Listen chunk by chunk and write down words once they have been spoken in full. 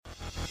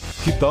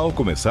Que tal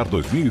começar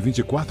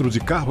 2024 de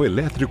carro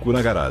elétrico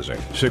na garagem?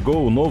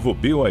 Chegou o novo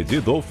BYD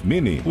Dolph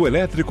Mini, o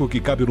elétrico que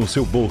cabe no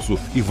seu bolso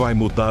e vai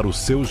mudar o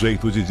seu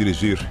jeito de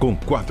dirigir. Com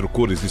 4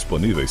 cores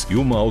disponíveis e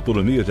uma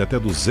autonomia de até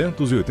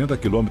 280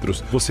 km,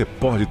 você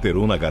pode ter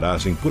um na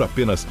garagem por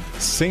apenas R$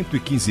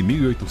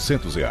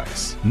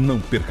 115.800. Não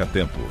perca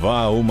tempo, vá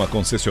a uma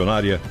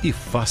concessionária e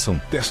faça um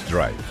test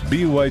drive.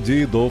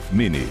 BYD Dolph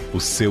Mini, o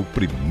seu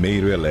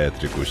primeiro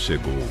elétrico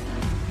chegou.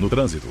 No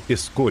trânsito,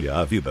 escolha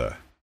a vida.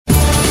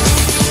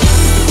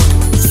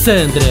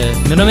 Sandra,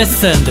 meu nome é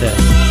Sandra.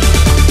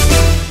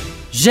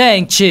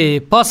 Gente,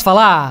 posso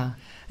falar?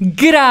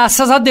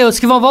 Graças a Deus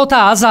que vão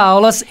voltar às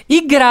aulas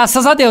e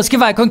graças a Deus que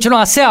vai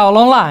continuar a ser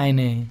aula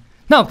online.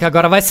 Não, porque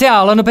agora vai ser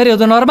aula no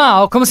período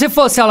normal, como se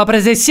fosse aula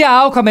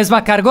presencial, com a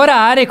mesma carga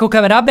horária e com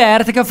câmera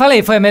aberta, que eu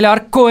falei, foi a melhor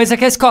coisa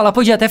que a escola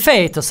podia ter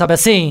feito, sabe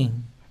assim?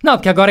 Não,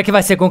 porque agora que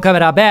vai ser com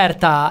câmera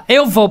aberta,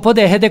 eu vou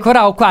poder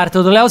redecorar o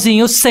quarto do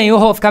Leozinho sem o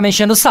Rô ficar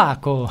mexendo o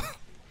saco.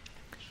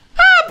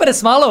 Ah,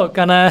 parece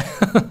maluca, né?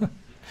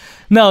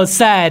 Não,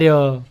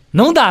 sério.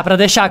 Não dá pra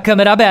deixar a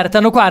câmera aberta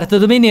no quarto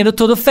do menino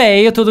tudo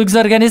feio, tudo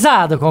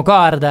desorganizado,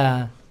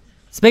 concorda?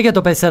 Se bem que eu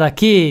tô pensando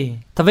aqui,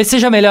 talvez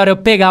seja melhor eu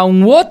pegar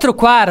um outro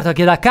quarto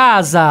aqui da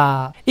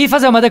casa e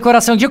fazer uma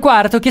decoração de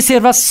quarto que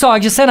sirva só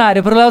de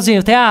cenário pro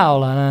Leozinho ter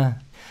aula, né?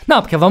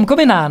 Não, porque vamos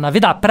combinar, na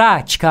vida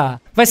prática,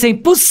 vai ser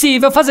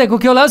impossível fazer com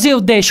que o Leozinho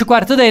deixe o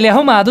quarto dele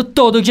arrumado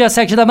todo dia às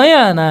 7 da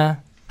manhã, né?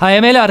 Aí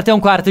é melhor ter um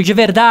quarto de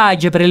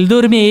verdade pra ele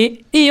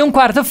dormir e um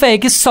quarto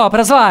fake só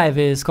pras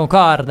lives,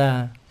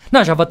 concorda?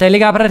 Não, já vou até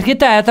ligar pra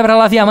arquiteta pra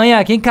ela vir amanhã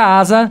aqui em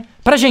casa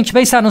pra gente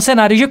pensar num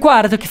cenário de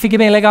quarto que fique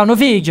bem legal no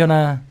vídeo,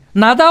 né?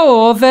 Nada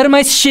over,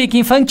 mas chique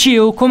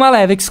infantil, com uma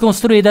leve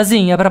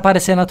desconstruídazinha pra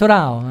parecer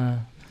natural, né?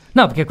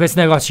 Não, porque com esse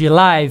negócio de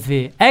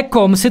live, é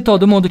como se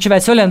todo mundo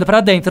estivesse olhando pra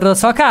dentro da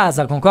sua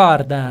casa,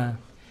 concorda?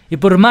 E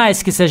por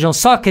mais que sejam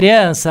só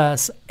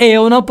crianças,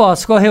 eu não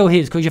posso correr o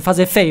risco de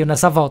fazer feio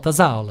nessa volta às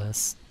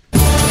aulas.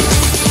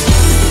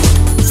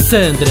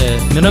 Sandra,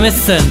 meu nome é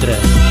Sandra.